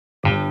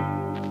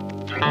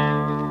I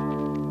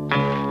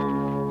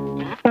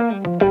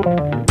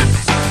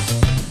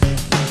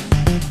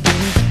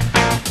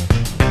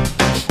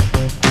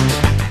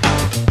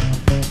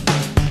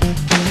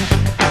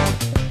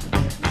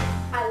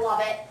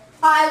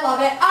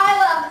love it. I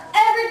love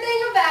everything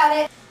about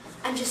it.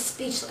 I'm just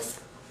speechless.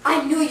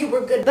 I knew you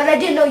were good, but I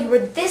didn't know you were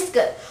this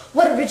good.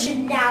 What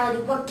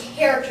originality, what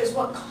characters,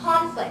 what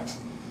conflict.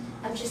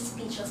 I'm just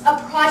speechless. A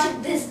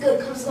project this good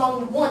comes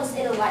along once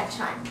in a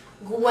lifetime.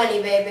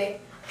 Gwenny, baby.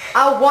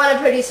 I want to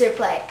produce your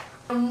play.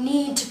 I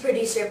need to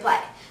produce your play.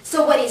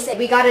 So what do you say?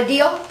 We got a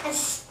deal? I'm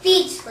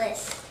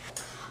speechless.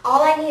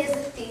 All I need is the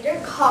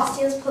theater,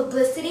 costumes,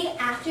 publicity,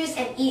 actors,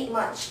 and eat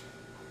lunch.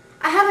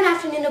 I have an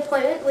afternoon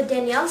appointment with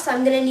Danielle, so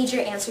I'm going to need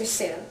your answers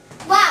soon.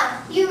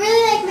 Wow, you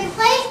really like my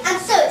play? I'm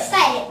so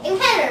excited and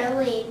kind of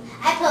relieved.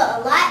 I put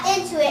a lot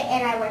into it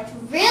and I worked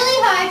really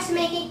hard to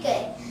make it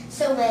good.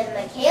 So when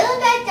Michaela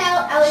backed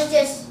out, I was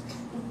just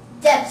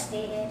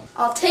devastated.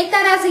 I'll take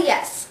that as a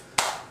yes.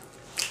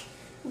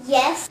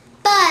 Yes,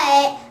 but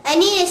I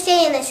need to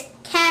stay in this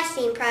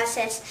casting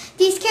process.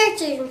 These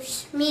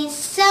characters mean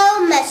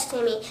so much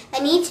to me. I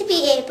need to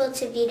be able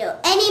to veto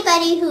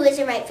anybody who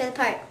isn't right for the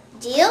part.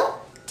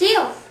 Deal?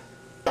 Deal.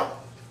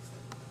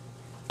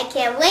 I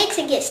can't wait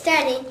to get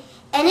started.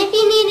 And if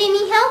you need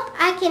any help,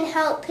 I can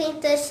help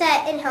paint the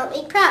set and help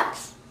make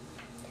props.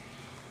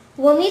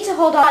 We'll need to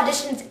hold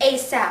auditions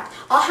ASAP.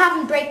 I'll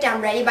have a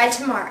breakdown ready by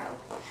tomorrow.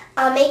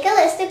 I'll make a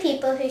list of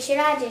people who should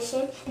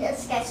audition and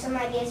sketch some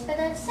ideas for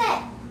the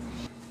set.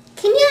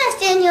 Can you ask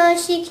Danielle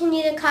if she can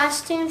do the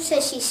costume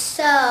since she's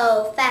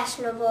so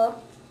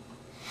fashionable?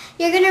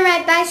 You're going to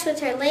ride bikes with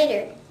her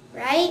later,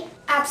 right?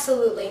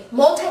 Absolutely.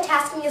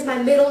 Multitasking is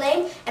my middle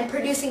name, and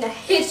producing a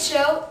hit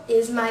show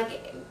is my game.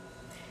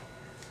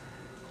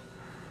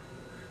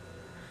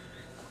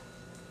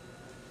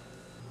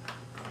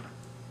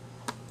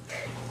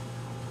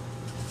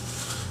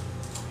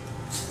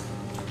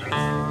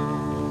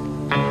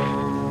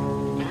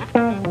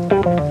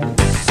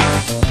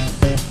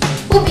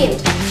 We'll be in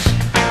touch.